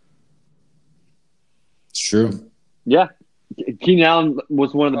 It's true. Yeah. Keenan Allen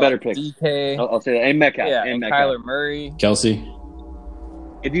was one of the better picks. DK. I'll say that. And Metcalf. Yeah, and and Metcalf. Kyler Murray. Kelsey.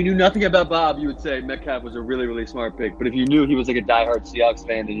 If you knew nothing about Bob, you would say Metcalf was a really, really smart pick. But if you knew he was like a diehard Seahawks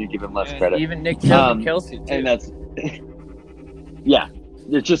fan, then you'd give him less And credit. even Nick Chubb and Kelsey, too. And that's yeah.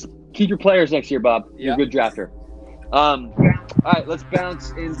 It's just keep your players next year, Bob. You're a good drafter. All right, let's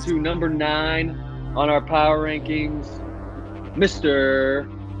bounce into number 9 on our power rankings, Mr.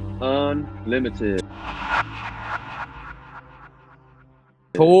 Unlimited.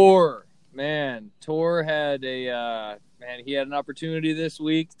 Tor had he had an opportunity this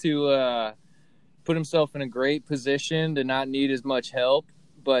week to put himself in a great position to not need as much help,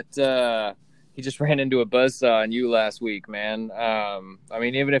 but he just ran into a buzzsaw on you last week, man. I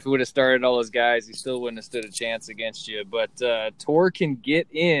mean, even if he would have started all his guys, he still wouldn't have stood a chance against you. But Tor can get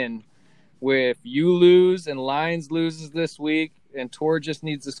in if you lose and Lions loses this week, and Tor just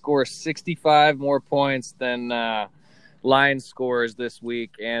needs to score 65 more points than Lions scores this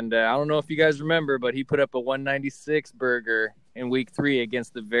week. And I don't know if you guys remember, but he put up a 196 burger in week 3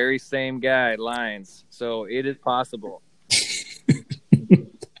 against the very same guy, Lions. So it is possible.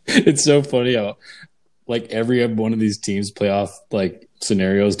 It's so funny how like every one of these teams playoff like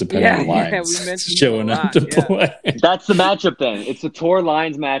scenarios depend on the Lions we mentioned showing it a up lot, to yeah. play. That's the matchup then. It's the Tor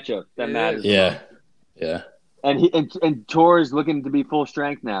Lions matchup that matters. Yeah. And Tor is looking to be full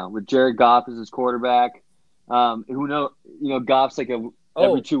strength now with Jared Goff as his quarterback. Who knows? You know, Goff's like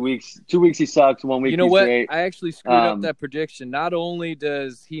every 2 weeks. 2 weeks he sucks. 1 week You know he's what? great. I actually screwed up that prediction. Not only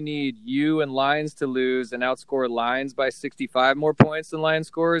does he need you and Lions to lose and outscore Lions by 65 more points than Lions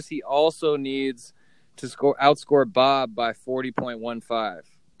scores, he also needs to outscore Bob by 40.15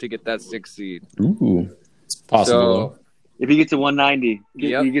 to get that 6th seed. Ooh, it's possible. So, if he gets a 190,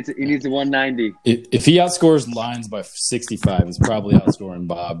 Yep. he needs a 190. If he outscores Lions by 65, he's probably outscoring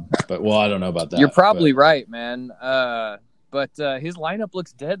Bob. But I don't know about that. You're probably right, man. But his lineup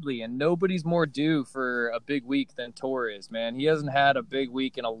looks deadly, and nobody's more due for a big week than Tor is, man. He hasn't had a big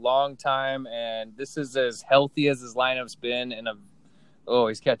week in a long time, and this is as healthy as his lineup's been.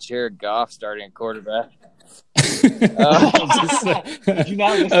 He's got Jared Goff starting at quarterback. Did you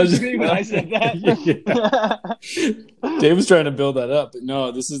not listen to me when I said that? Dave was trying to build that up, but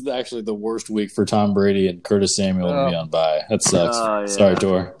no, this is actually the worst week for Tom Brady and Curtis Samuel to be on bye. That sucks. Yeah. Sorry,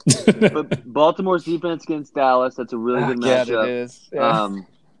 Tor. But Baltimore's defense against Dallas, that's a really good matchup. Yeah, it is. Yeah.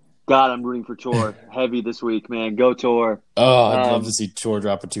 God, I'm rooting for Tor heavy this week, man. Go Tor. Oh, I'd love to see Tor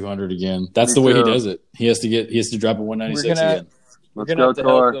drop a 200 again. That's the way he does it. He has to drop a 196 again. We're gonna have to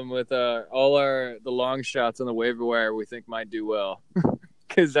help them with all the long shots on the waiver wire we think might do well,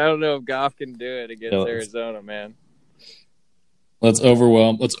 because I don't know if Goff can do it against Arizona, man. Let's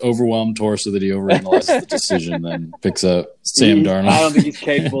overwhelm Tor so that he overanalyzes the decision, then picks up Sam Darnold. I don't think he's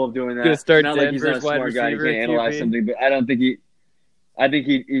capable of doing that. Gonna start not like he's not a Denver's wide smart guy. He receiver, can't analyze QB. something, but I don't think he. I think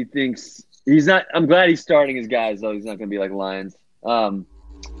he thinks he's not. I'm glad he's starting his guys though. He's not going to be like Lions. All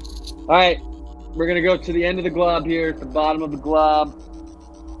right. We're going to go to the end of the glob here, at the bottom of the glob.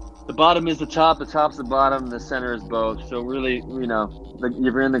 The bottom is the top, the top's the bottom, the center is both. So really, if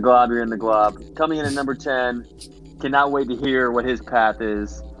you're in the glob, you're in the glob. Coming in at number 10, cannot wait to hear what his path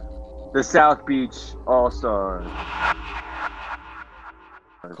is. The South Beach All-Stars.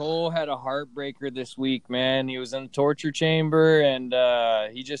 Cole had a heartbreaker this week, man. He was in the torture chamber, and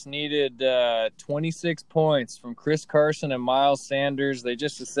he just needed 26 points from Chris Carson and Miles Sanders. They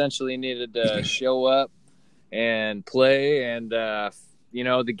just essentially needed to show up and play, and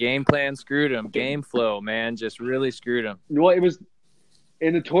the game plan screwed him. Game flow, man, just really screwed him. Well, it was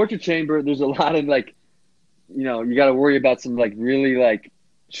in the torture chamber. There's a lot of you got to worry about some really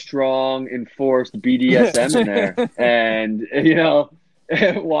strong, enforced BDSM in there. And,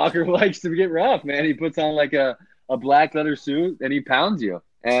 Walker likes to get rough, man. He puts on like a black leather suit and he pounds you.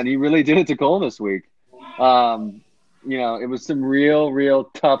 And he really did it to Cole this week. It was some real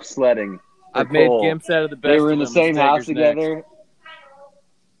tough sledding. I've made gimps out of the best. They were in the same house together. Next.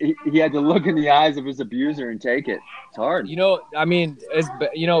 He had to look in the eyes of his abuser and take it. It's hard.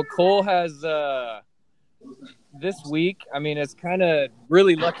 Cole has this week. I mean, it's kind of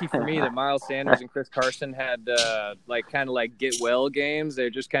really lucky for me that Miles Sanders and Chris Carson had get well games.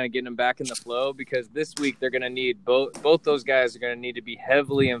 They're just kind of getting them back in the flow, because this week they're going to need both those guys are going to need to be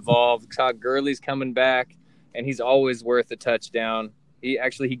heavily involved. Todd Gurley's coming back, and he's always worth a touchdown.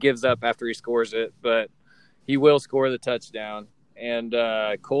 He gives up after he scores it, but he will score the touchdown. And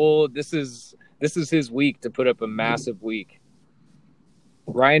Cole, this is his week to put up a massive week.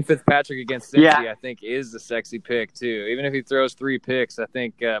 Ryan Fitzpatrick against Cincy, I think, is the sexy pick too. Even if he throws 3 picks, I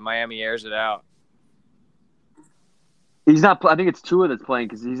think Miami airs it out. He's not. I think it's Tua that's playing,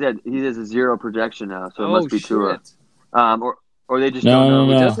 because he has a 0 projection now, so it must be Tua. Or they just don't know.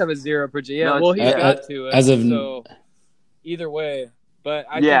 He does have a 0 projection. Yeah, he's got Tua. So either way. But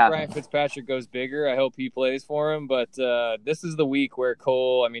I think Ryan Fitzpatrick goes bigger. I hope he plays for him. But this is the week where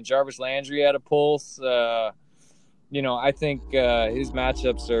Cole, Jarvis Landry had a pulse. I think his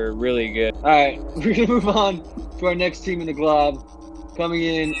matchups are really good. All right, we're going to move on to our next team in the glob. Coming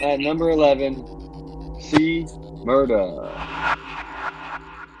in at number 11, C. Murda.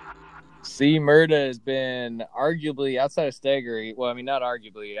 C. Murda has been arguably, outside of Steger, not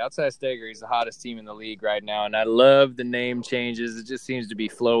arguably, outside of Steger, he's the hottest team in the league right now. And I love the name changes. It just seems to be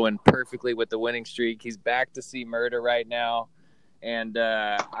flowing perfectly with the winning streak. He's back to C. Murda right now. And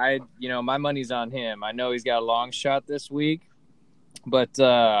my money's on him. I know he's got a long shot this week, but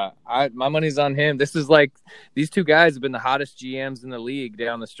my money's on him. This is like, these two guys have been the hottest GMs in the league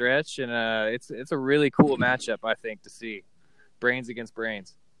down the stretch, and it's a really cool matchup, I think, to see. Brains against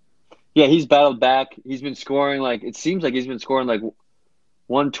brains. Yeah, he's battled back. He's been scoring it seems like he's been scoring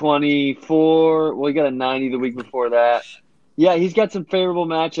 124. Well, he got a 90 the week before that. Yeah, he's got some favorable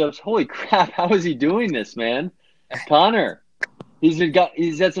matchups. Holy crap, how is he doing this, man? Connor. He's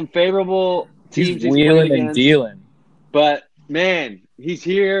had some favorable teams. He's wheeling and dealing. But, man, he's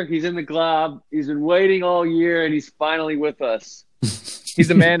here. He's in the glob. He's been waiting all year, and he's finally with us. He's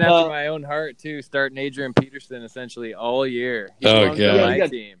a man after my own heart, too, starting Adrian Peterson essentially all year. He's on my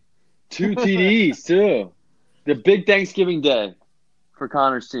team. 2 TDs, too. The big Thanksgiving day for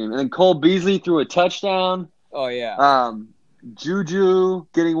Connor's team. And then Cole Beasley threw a touchdown. Oh, yeah. Juju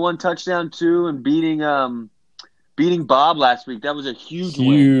getting 1 touchdown, too, and beating Bob last week. That was a huge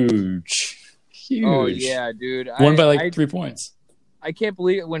win. Huge. Oh, yeah, dude. Won by 3 points. I can't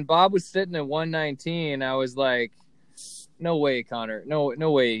believe it. When Bob was sitting at 119, I was like, no way, Connor.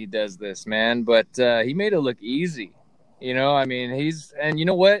 No way he does this, man. But he made it look easy. You know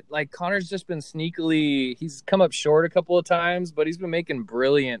what? Connor's just been he's come up short a couple of times, but he's been making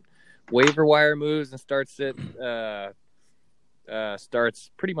brilliant waiver wire moves and starts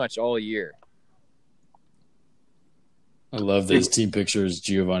pretty much all year. I love these team pictures.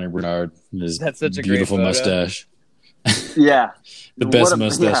 Giovanni Bernard and his That's such a beautiful great mustache. Yeah. The best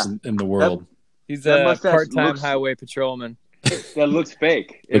mustache in the world. He's a part-time highway patrolman. That looks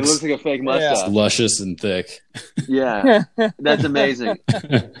fake. It looks like a fake mustache. It's luscious and thick. Yeah. That's amazing.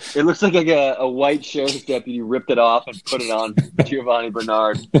 It looks like a white sheriff's deputy ripped it off and put it on Giovanni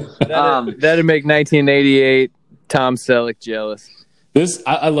Bernard. That'd make 1988 Tom Selleck jealous.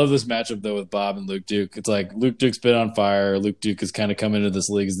 I love this matchup, though, with Bob and Luke Duke. It's like Luke Duke's been on fire. Luke Duke has kind of come into this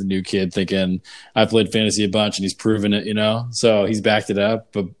league as the new kid thinking, I played fantasy a bunch, and he's proven it, So he's backed it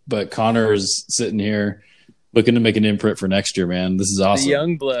up. But Connor's sitting here looking to make an imprint for next year, man. This is awesome. The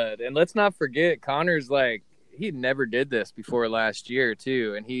young blood. And let's not forget, Connor's he never did this before last year,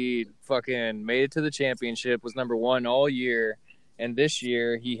 too. And he fucking made it to the championship, was number 1 all year. And this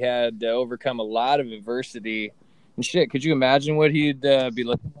year he had to overcome a lot of adversity. And shit, could you imagine what he'd be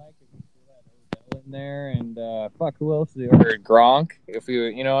looking like if he threw that Odell in there? And who else? Or Gronk? If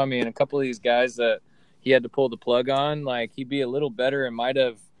a couple of these guys that he had to pull the plug on, he'd be a little better and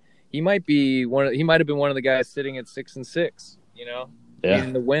he might have been one of the guys sitting at 6-6,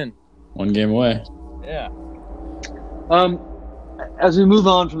 needing to win. 1 game away. Yeah. As we move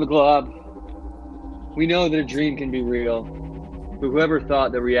on from the glob, we know that a dream can be real, but whoever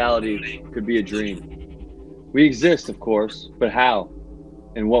thought that reality could be a dream? We exist, of course, but how?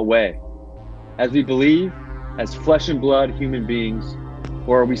 In what way? As we believe, as flesh and blood human beings,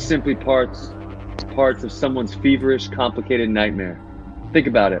 or are we simply parts of someone's feverish, complicated nightmare? Think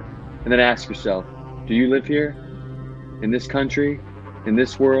about it, and then ask yourself, do you live here? In this country? in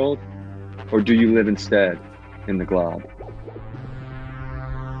this world, or do you live instead in the glob?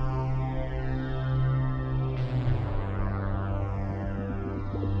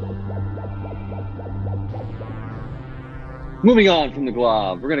 Moving on from the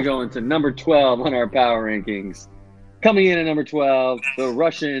glob, we're going to go into number 12 on our power rankings. Coming in at number 12, the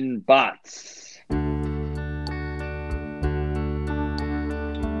Russian bots.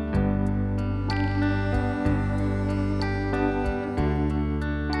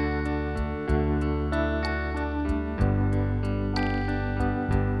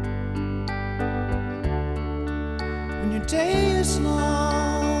 When your day is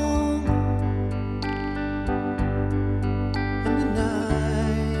long and the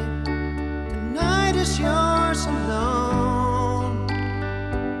night is yours alone.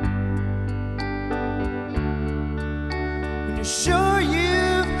 When you're sure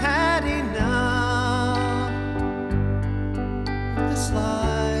you've had enough of this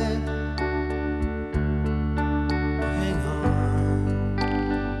life, hang on.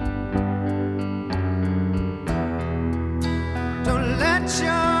 Don't let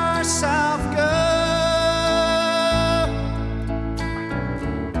yourself go.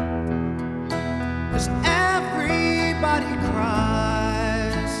 'Cause everybody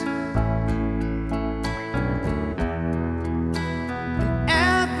cries and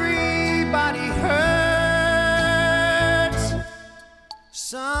everybody hurts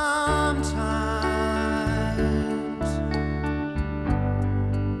sometimes.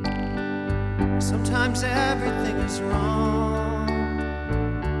 Sometimes everything is wrong.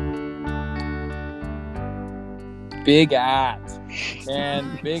 Big Ot.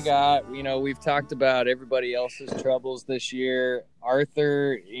 And Big Ot, we've talked about everybody else's troubles this year.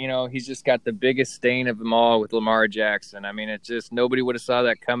 Arthur, he's just got the biggest stain of them all with Lamar Jackson. I mean, it's just nobody would have saw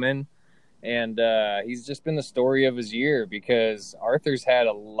that coming. And he's just been the story of his year because Arthur's had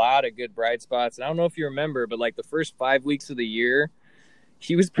a lot of good bright spots. And I don't know if you remember, but like the first 5 weeks of the year,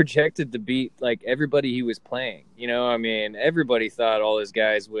 he was projected to beat like everybody he was playing. Everybody thought all his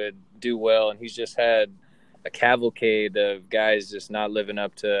guys would do well, and he's just had a cavalcade of guys just not living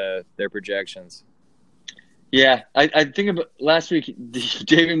up to their projections. Yeah, I think about last week,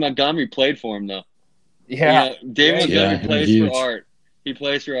 David Montgomery played for him, though. Yeah. David Montgomery plays huge. for Art. He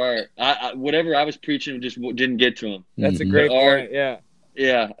plays for Art. Whatever I was preaching just didn't get to him. That's a great point, yeah.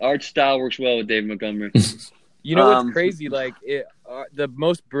 Yeah, Art's style works well with David Montgomery. What's crazy? Like, the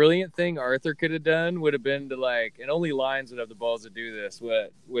most brilliant thing Arthur could have done would have been to, and only Lions would have the balls to do this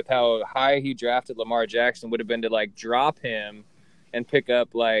with how high he drafted Lamar Jackson, would have been to, drop him and pick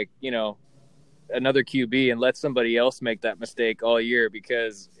up, another QB and let somebody else make that mistake all year.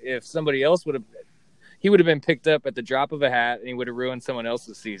 Because if somebody else he would have been picked up at the drop of a hat, and he would have ruined someone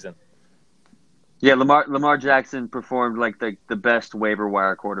else's season. Yeah, Lamar Jackson performed like the best waiver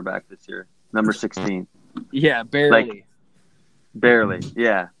wire quarterback this year, number 16. Yeah, barely. Barely,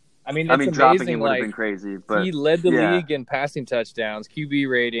 yeah. I mean, dropping him would have been crazy. But he led the league in passing touchdowns, QB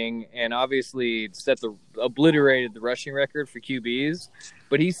rating, and obviously obliterated the rushing record for QBs.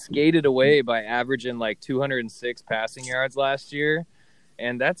 But he skated away by averaging 206 passing yards last year,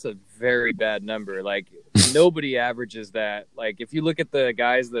 and that's a very bad number. Nobody averages that. If you look at the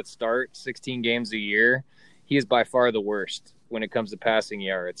guys that start 16 games a year, he is by far the worst when it comes to passing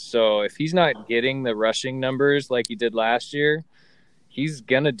yards. So if he's not getting the rushing numbers like he did last year, he's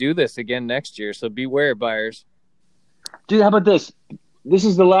going to do this again next year. So beware, buyers. Dude, how about this? This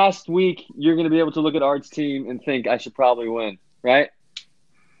is the last week you're going to be able to look at Art's team and think, I should probably win, right?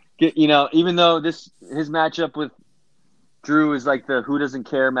 Even though his matchup with Drew is the who doesn't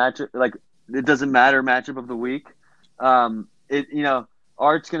care matchup, it doesn't matter matchup of the week. Art's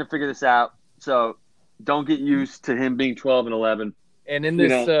going to figure this out. So don't get used to him being 12-11. And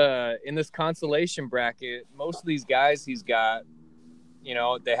in this consolation bracket, most of these guys he's got,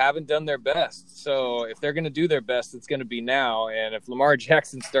 they haven't done their best. So if they're going to do their best, it's going to be now. And if Lamar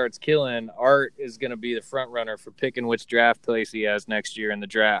Jackson starts killing, Art is going to be the front runner for picking which draft place he has next year in the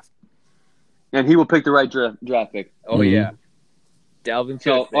draft. And he will pick the right draft pick. Oh, yeah. Dalvin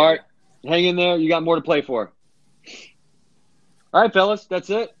So, Cook, Art, hang in there. You got more to play for. All right, fellas,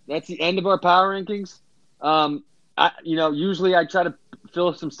 that's it. That's the end of our power rankings. Usually I try to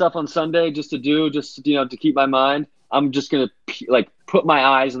fill some stuff on Sunday just to keep my mind. I'm just going to put my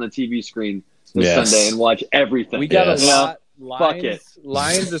eyes on the TV screen this Sunday and watch everything. We got a lot. Fuck it.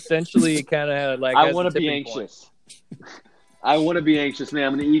 Lions essentially kind of I want to be anxious. I want to be anxious, man.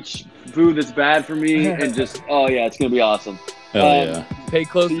 I'm going to eat food that's bad for me and just, it's going to be awesome. Hell yeah. Pay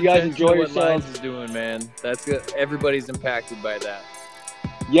close so you guys attention enjoy to what yourselves. Lions is doing, man. That's good. Everybody's impacted by that.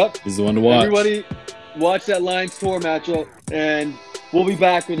 Yep. He's the one to watch. Everybody watch that Lions tour matchup and We'll be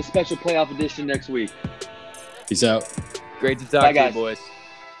back with a special playoff edition next week. Peace out. Great to talk Bye, to you, guys. boys.